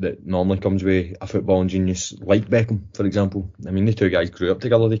shit that normally comes with a footballing genius like Beckham, for example. I mean, the two guys grew up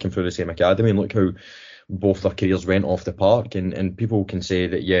together, they came through the same academy, and look how both their careers went off the park. And people can say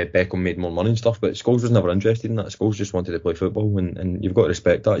that, yeah, Beckham made more money and stuff, but Scholes was never interested in that. Scholes just wanted to play football, and you've got to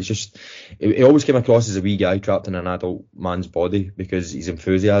respect that. It's just, it always came across as a wee guy trapped in an adult man's body because his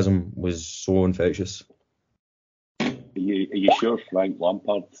enthusiasm was so infectious. Are you sure Frank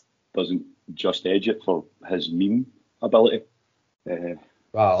Lampard doesn't just edge it for his meme ability?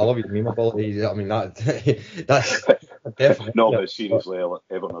 Wow, I love his meme ability. I mean, that's definitely. No, but seriously,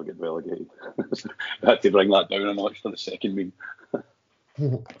 Everton will get relegated. I had to bring that down a notch for the second meme.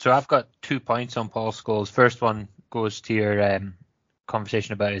 So I've got 2 points on Paul Scholes. First one goes to your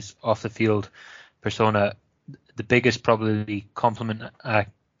conversation about his off the field persona. The biggest probably compliment I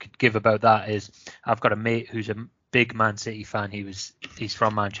could give about that is I've got a mate who's a big Man City fan. He's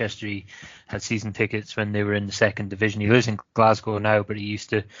from Manchester. He had season tickets when they were in the second division. He lives in Glasgow now, but he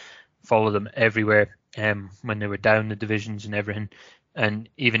used to follow them everywhere when they were down the divisions and everything. And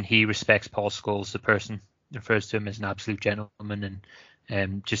even he respects Paul Scholes, the person, refers to him as an absolute gentleman,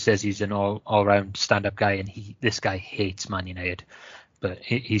 and just says he's an all-round stand-up guy. And this guy hates Man United, but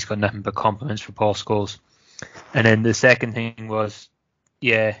he's got nothing but compliments for Paul Scholes. And then the second thing was,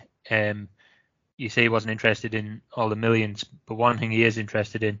 you say he wasn't interested in all the millions, but one thing he is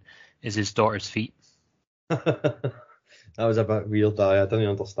interested in is his daughter's feet. That was a bit weird. I didn't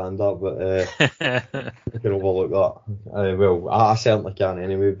understand that, but I can overlook that. Well, I certainly can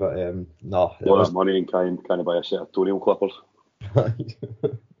anyway, but no. A lot of money and kind of buy a set of toenail clippers.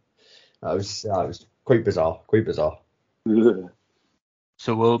 that was quite bizarre.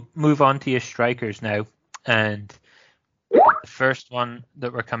 So we'll move on to your strikers now, and the first one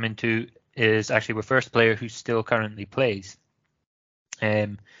that we're coming to is actually our first player who still currently plays.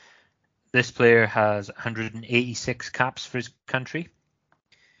 This player has 186 caps for his country.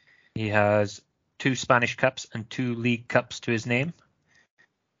 He has 2 Spanish Cups and 2 League Cups to his name.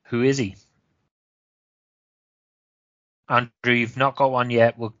 Who is he? Andrew, you've not got one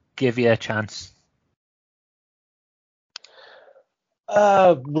yet. We'll give you a chance.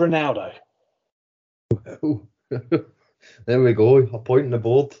 Ronaldo. There we go. A point on the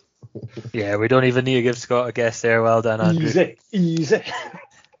board. Yeah, we don't even need to give Scott a guess there. Well done, Andrew. Easy.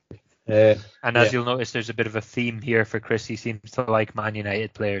 And as you'll notice, there's a bit of a theme here for Chris. He seems to like Man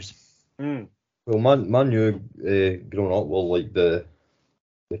United players. Mm. Well, Man U, growing up, were like the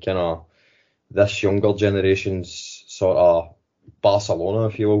kind of this younger generation's sort of Barcelona,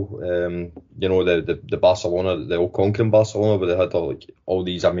 if you will. You know, the Barcelona, the old conquering Barcelona, where they had all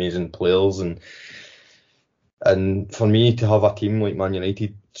these amazing players, and for me to have a team like Man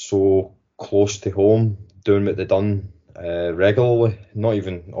United so close to home, doing what they done regularly, not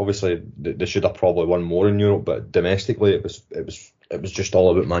even obviously they should have probably won more in Europe, but domestically it was just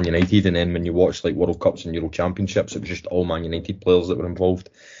all about Man United. And then when you watch like World Cups and Euro Championships, it was just all Man United players that were involved.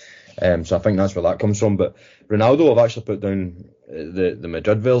 So I think that's where that comes from. But Ronaldo, I've actually put down the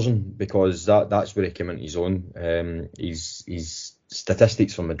Madrid version, because that's where he came into his own. His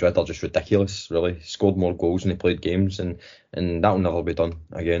statistics for Madrid are just ridiculous, really. Scored more goals than he played games, and that'll never be done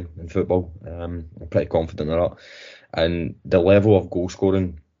again in football. I'm pretty confident of that. And the level of goal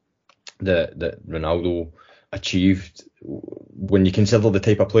scoring that Ronaldo achieved, when you consider the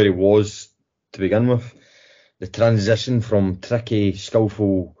type of player he was to begin with, the transition from tricky,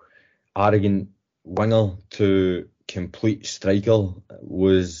 skillful, arrogant winger to complete striker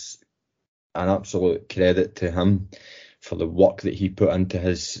was an absolute credit to him for the work that he put into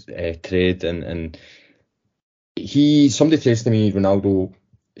his trade. And somebody says to me, Ronaldo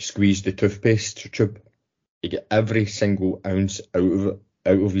squeezed the toothpaste tube. He got every single ounce out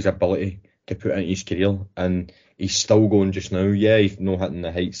of his ability to put into his career, and he's still going just now. Yeah, he's not hitting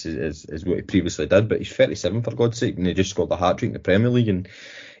the heights as what he previously did, but he's 37 for God's sake, and he just scored a hat-trick in the Premier League, and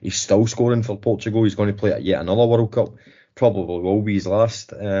he's still scoring for Portugal. He's going to play at yet another World Cup, probably will be his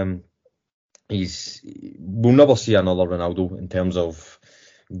last. We'll never see another Ronaldo in terms of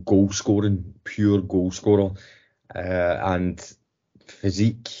goal scoring, pure goal scorer, and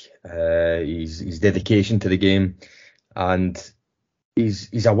physique, his dedication to the game, and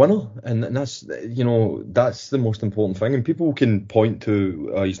he's a winner, and that's the most important thing. And people can point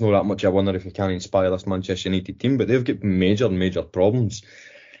to he's not that much a winner if he can't inspire this Manchester United team, but they've got major problems,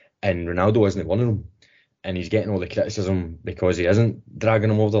 and Ronaldo isn't one of them. And he's getting all the criticism because he isn't dragging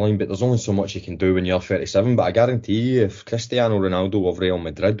them over the line, but there's only so much you can do when you're 37. But I guarantee you, if Cristiano Ronaldo of Real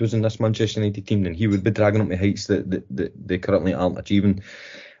Madrid was in this Manchester United team, then he would be dragging them to heights that they currently aren't achieving.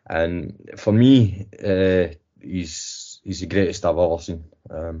 And for me, he's the greatest I've ever seen.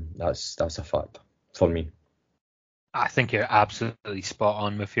 That's a fact for me. I think you're absolutely spot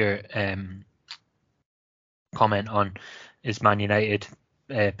on with your comment on his Man United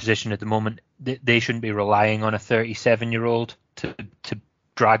position at the moment. They shouldn't be relying on a 37-year-old to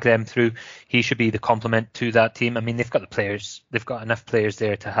drag them through. He should be the complement to that team. I mean, they've got the players. They've got enough players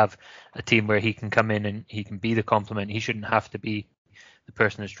there to have a team where he can come in and he can be the complement. He shouldn't have to be the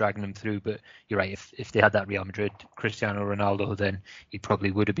person that's dragging them through. But you're right. If they had that Real Madrid Cristiano Ronaldo, then he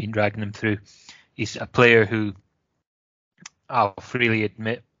probably would have been dragging them through. He's a player who, I'll freely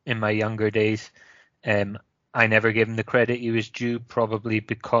admit, in my younger days, I never gave him the credit he was due, probably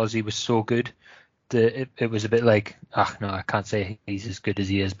because he was so good. It was a bit like, no, I can't say he's as good as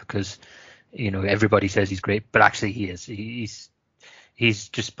he is because, everybody says he's great, but actually he is. He's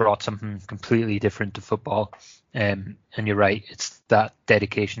just brought something completely different to football. And you're right, it's that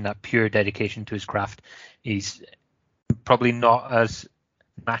dedication, that pure dedication to his craft. He's probably not as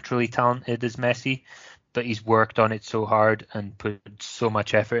naturally talented as Messi, but he's worked on it so hard and put so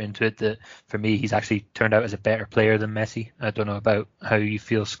much effort into it that for me, he's actually turned out as a better player than Messi. I don't know about how you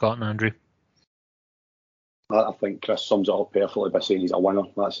feel, Scott and Andrew. I think Chris sums it up perfectly by saying he's a winner.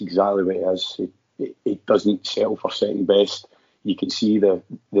 That's exactly what he is. He doesn't settle for second best. You can see the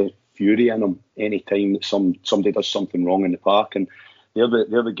fury in him any time that somebody does something wrong in the park. And they're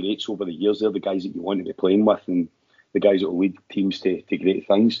the greats over the years. They're the guys that you want to be playing with and the guys that will lead teams to great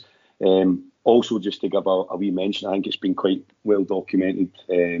things. Also, just to give a wee mention, I think it's been quite well documented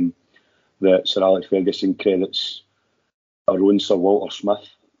that Sir Alex Ferguson credits our own Sir Walter Smith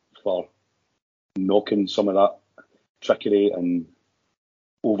for knocking some of that trickery and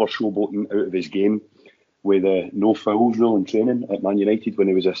over showboating out of his game with the no fouls rule in training at Man United when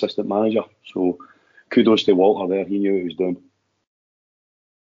he was assistant manager. So kudos to Walter there. He knew what he was doing.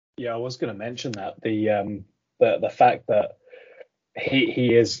 Yeah, I was going to mention that the fact that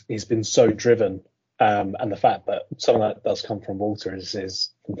he's been so driven, and the fact that some of that does come from Walter is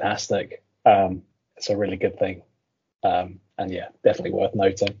fantastic. It's a really good thing. And And yeah, definitely worth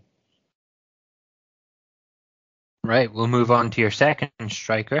noting. Right, we'll move on to your second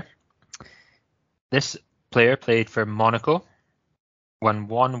striker. This player played for Monaco, won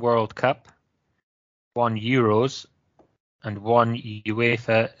 1 World Cup, 1 Euros, and 1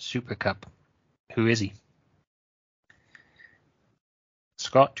 UEFA Super Cup. Who is he?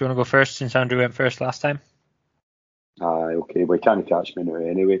 Scott, do you want to go first since Andrew went first last time? Aye, okay, well, you can't catch me now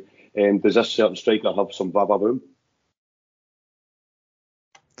anyway. Does this certain striker have some baba boom?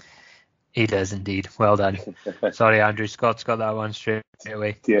 He does indeed. Well done. Sorry, Andrew. Scott's got that one straight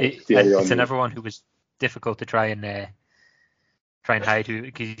away. Thierry It's Henry. another one who was difficult to try and hide who,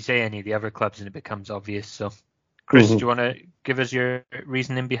 because you say any of the other clubs and it becomes obvious. So, Chris, do you want to give us your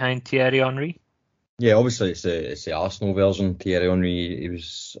reasoning behind Thierry Henry? Yeah, obviously it's the Arsenal version. Thierry Henry, he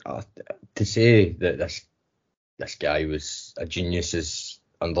was to say that this guy was a genius is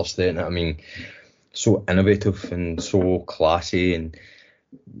understating it. I mean, so innovative and so classy and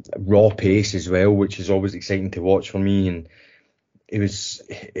raw pace as well, which is always exciting to watch for me. And he wasn't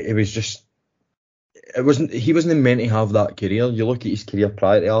meant to have that career. You look at his career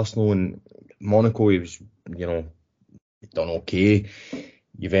prior to Arsenal and Monaco, he was, done okay.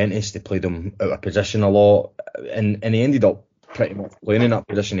 Juventus, they played him out of position a lot, and he ended up pretty much playing in that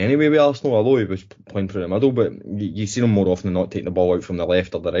position anyway with Arsenal, although he was playing through the middle. But you see him more often than not taking the ball out from the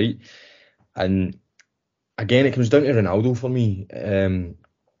left or the right. And again, it comes down to Ronaldo for me.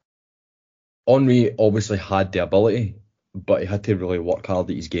 Henry obviously had the ability, but he had to really work hard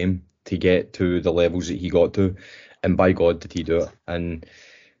at his game to get to the levels that he got to, and by God did he do it. And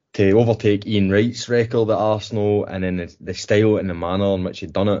to overtake Ian Wright's record at Arsenal, and then the style and the manner in which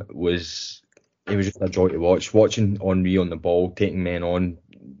he'd done it was just a joy to watch. Watching Henry on the ball, taking men on,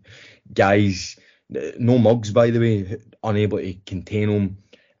 guys, no mugs by the way, unable to contain him,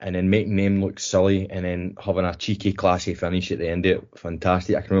 and then making them look silly, and then having a cheeky, classy finish at the end of it.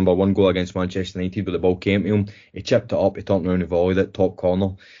 Fantastic. I can remember one goal against Manchester United where the ball came to him, he chipped it up, he turned around and volleyed it, top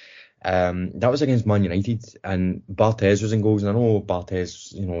corner. That was against Man United, and Barthez was in goals, and I know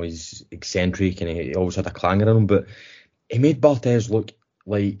Barthez, he's eccentric and he always had a clanger in him, but he made Barthez look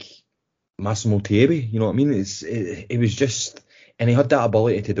like Massimo Tiebi, you know what I mean? It was just, and he had that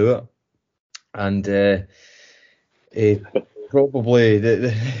ability to do it, and he probably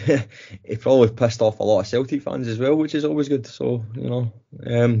he probably pissed off a lot of Celtic fans as well, which is always good. So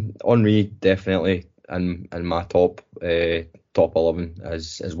Henry definitely in my top 11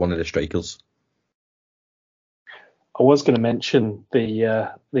 as one of the strikers. I was going to mention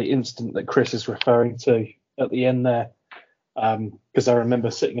the incident that Chris is referring to at the end there, because I remember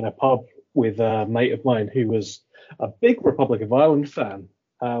sitting in a pub with a mate of mine who was a big Republic of Ireland fan,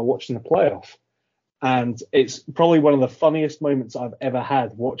 watching the playoff. And it's probably one of the funniest moments I've ever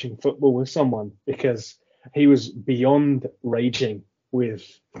had watching football with someone, because he was beyond raging with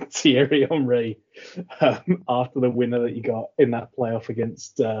Thierry Henry after the winner that he got in that playoff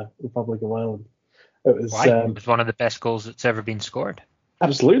against Republic of Ireland. It was one of the best goals that's ever been scored.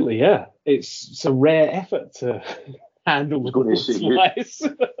 Absolutely, yeah. It's a rare effort to handle the ball twice.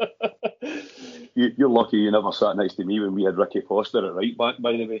 You're lucky you never sat next to me when we had Ricky Foster at right back,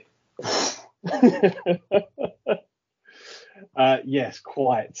 by the way. Yes,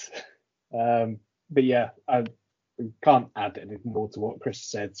 quite. But yeah, I can't add anything more to what Chris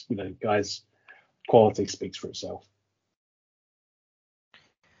said. Guys, quality speaks for itself.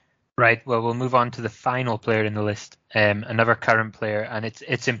 Right. Well, we'll move on to the final player in the list, another current player, and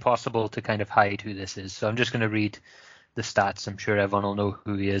it's impossible to kind of hide who this is. So I'm just going to read the stats. I'm sure everyone will know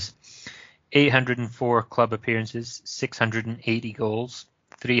who he is. 804 club appearances, 680 goals,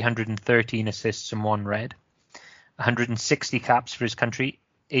 313 assists and 1 red, 160 caps for his country,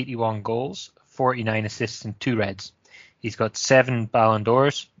 81 goals, 49 assists and 2 reds. He's got 7 Ballon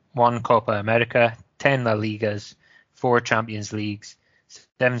d'Ors, 1 Copa America, 10 La Ligas, 4 Champions Leagues,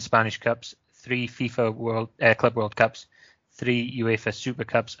 7 Spanish Cups, 3 FIFA Club World Cups, 3 UEFA Super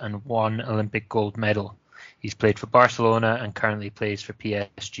Cups, and 1 Olympic gold medal. He's played for Barcelona and currently plays for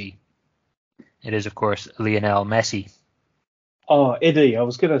PSG. It is, of course, Lionel Messi. Oh, Iddy, I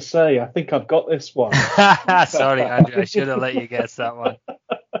was going to say, I think I've got this one. Sorry, Andrew, I should have let you guess that one.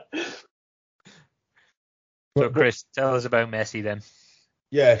 So, Chris, tell us about Messi then.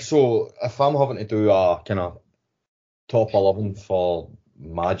 Yeah, so if I'm having to do a kind of top 11 for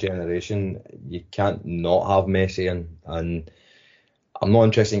my generation, you can't not have Messi in. And I'm not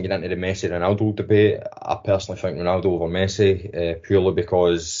interested in getting into the Messi-Ronaldo debate. I personally think Ronaldo over Messi, purely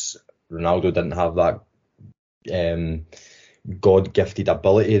because Ronaldo didn't have that God-gifted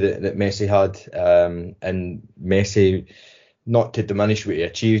ability that Messi had. And Messi, not to diminish what he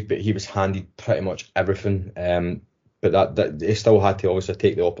achieved, but he was handed pretty much everything. but that he still had to obviously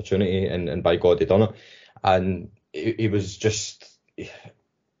take the opportunity, and by God he done it. And he was just,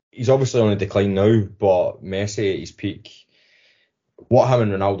 he's obviously on a decline now, but Messi at his peak, what him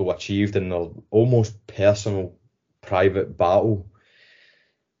and Ronaldo achieved in their almost personal private battle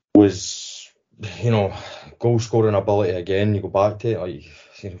was, goal scoring ability again. You go back to it,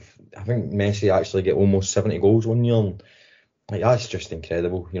 I think Messi actually get almost 70 goals one year. And, that's just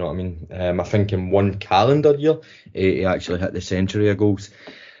incredible. You know what I mean? I think in one calendar year, he actually hit the century of goals.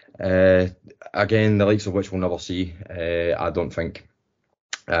 Again, the likes of which we'll never see, I don't think.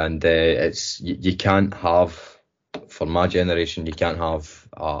 And it's you can't have, for my generation, you can't have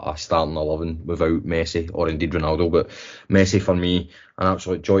a starting 11 without Messi or indeed Ronaldo. But Messi, for me, an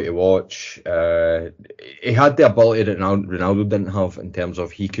absolute joy to watch. He had the ability that Ronaldo didn't have, in terms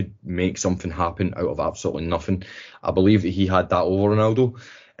of he could make something happen out of absolutely nothing. I believe that he had that over Ronaldo,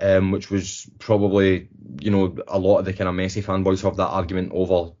 which was probably, a lot of the kind of Messi fanboys have that argument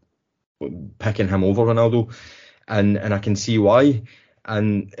over picking him over Ronaldo, and I can see why.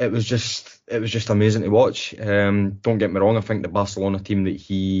 And it was just amazing to watch. Don't get me wrong, I think the Barcelona team that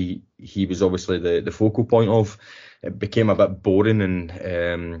he was obviously the focal point of, it became a bit boring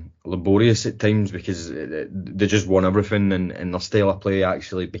and laborious at times, because they just won everything, and their style of play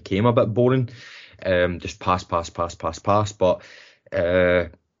actually became a bit boring. Just pass. But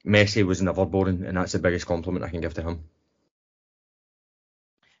Messi was never boring, and that's the biggest compliment I can give to him.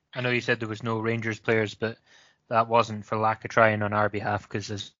 I know you said there was no Rangers players, but that wasn't for lack of trying on our behalf,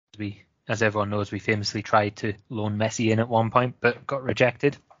 because as everyone knows, we famously tried to loan Messi in at one point, but got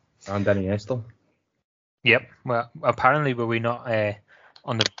rejected. And Iniesta. Yep. Well, apparently were we not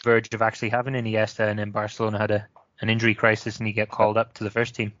on the verge of actually having Iniesta, and then Barcelona had an injury crisis and he get called up to the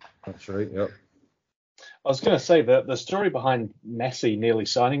first team. That's right, yep. I was going to say that the story behind Messi nearly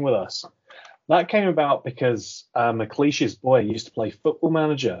signing with us, that came about because McLeish's boy used to play Football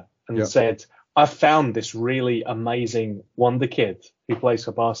Manager and said, I've found this really amazing wonder kid who plays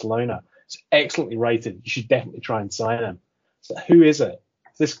for Barcelona. It's excellently rated. You should definitely try and sign him. So who is it?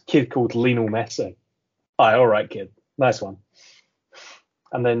 It's this kid called Lionel Messi. All right, kid. Nice one.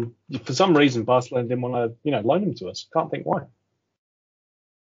 And then for some reason, Barcelona didn't want to, loan him to us. Can't think why.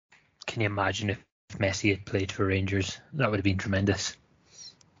 Can you imagine if Messi had played for Rangers? That would have been tremendous.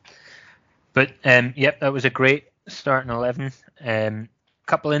 But that was a great starting 11.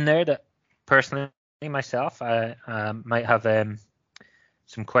 Couple in there that personally myself, I might have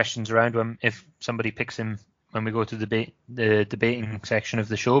some questions around him if somebody picks him when we go to the debating section of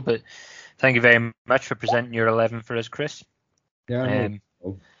the show. But thank you very much for presenting your 11 for us, Chris. Yeah.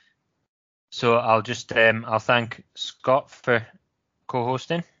 So I'll just I'll thank Scott for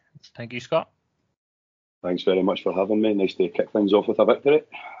co-hosting. Thank you, Scott. Thanks very much for having me. Nice to kick things off with a victory.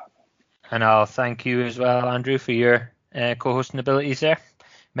 And I'll thank you as well, Andrew, for your co-hosting abilities there.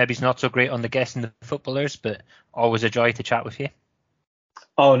 Maybe it's not so great on the guests and the footballers, but always a joy to chat with you.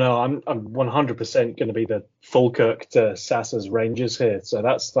 Oh no, I'm 100% going to be the Falkirk to Sassa's Rangers here, so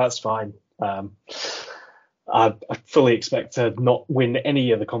that's fine. I fully expect to not win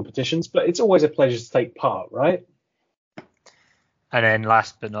any of the competitions, but it's always a pleasure to take part, right? And then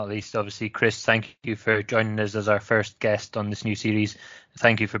last but not least, obviously, Chris, thank you for joining us as our first guest on this new series.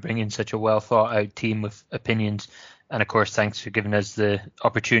 Thank you for bringing such a well thought out team with opinions. And of course, thanks for giving us the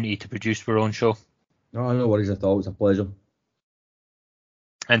opportunity to produce our own show. No worries at all. It's a pleasure.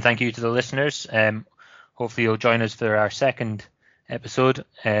 And thank you to the listeners. Hopefully you'll join us for our second episode.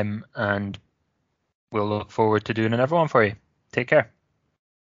 And we'll look forward to doing another one for you. Take care.